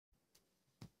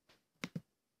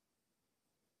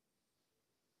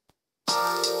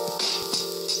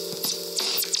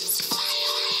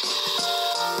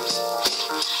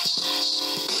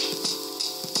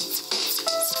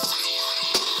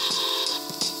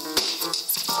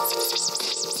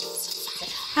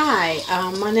Hi,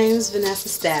 my name is Vanessa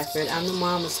Stafford. I'm the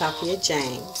mom of S'fya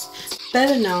James,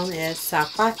 better known as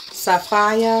S'fya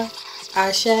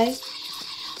Eshe.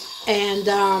 And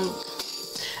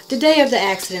the day of the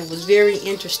accident was very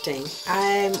interesting.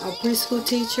 I'm a preschool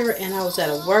teacher and I was at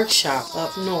a workshop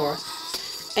up north.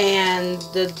 And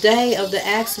the day of the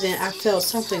accident, I felt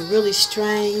something really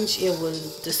strange.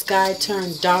 The sky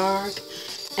turned dark.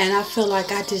 And I felt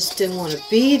like I just didn't want to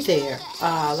be there.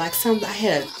 I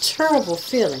had a terrible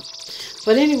feeling.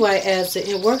 But anyway, as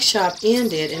the workshop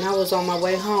ended and I was on my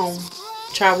way home,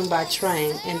 traveling by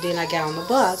train, and then I got on the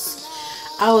bus,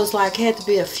 I was like, had to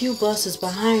be a few buses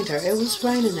behind her. It was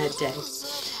raining that day,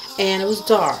 and it was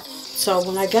dark. So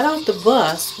when I got off the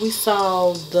bus, we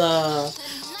saw the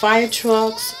fire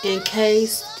trucks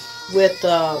encased with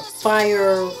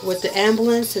the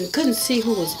ambulance, and couldn't see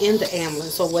who was in the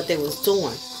ambulance or what they was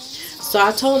doing. So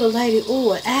I told the lady,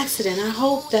 "Oh, an accident. I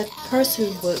hope that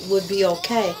person would be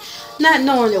okay," not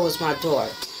knowing it was my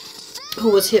daughter who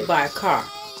was hit by a car.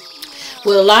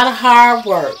 With a lot of hard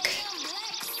work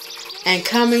and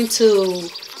coming to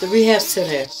the rehab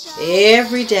center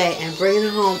every day and bringing her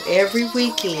home every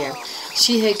weekend,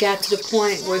 she had got to the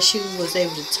point where she was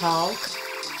able to talk,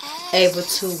 able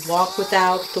to walk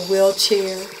without the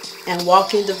wheelchair and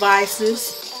walking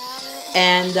devices,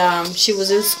 and she was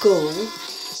in school,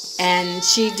 and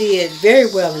she did very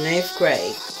well in 8th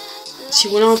grade. She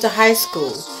went on to high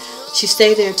school. She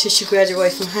stayed there until she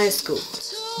graduated from high school.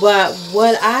 But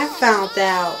what I found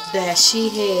out that she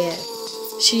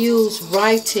used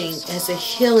writing as a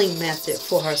healing method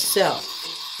for herself,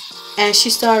 and she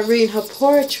started reading her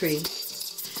poetry,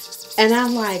 and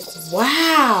I'm like,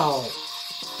 wow.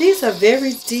 These are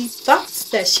very deep thoughts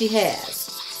that she has.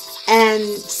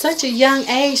 And such a young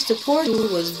age, the poetry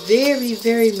was very,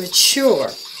 very mature.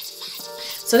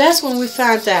 So that's when we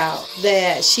found out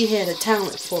that she had a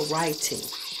talent for writing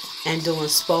and doing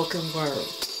spoken word.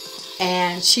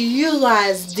 And she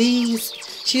utilized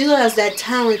that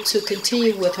talent to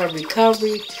continue with her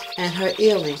recovery and her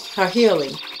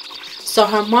healing. So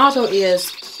her motto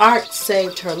is, "Art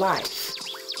saved her life."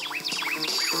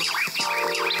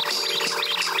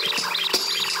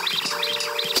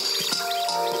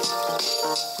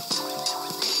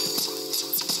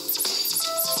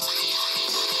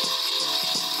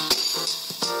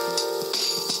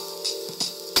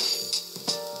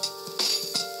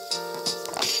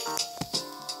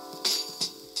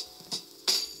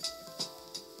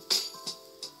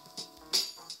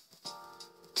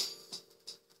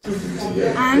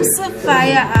 I'm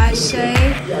S'fya Eshe.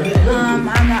 I'm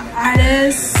an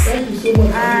artist.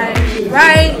 I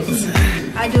write.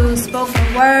 I do spoken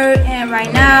word, and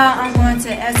right now I'm going to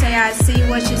SAIC,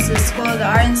 which is the School of the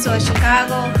Art in South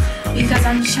Chicago, because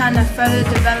I'm trying to further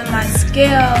develop my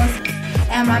skills.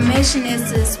 And my mission is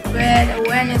to spread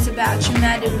awareness about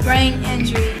traumatic brain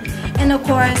injury. And of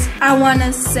course, I want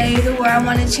to save the world. I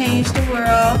want to change the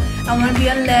world. I want to be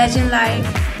a legend like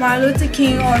Martin Luther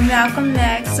King or Malcolm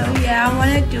X. So yeah, I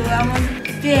want to do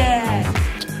it.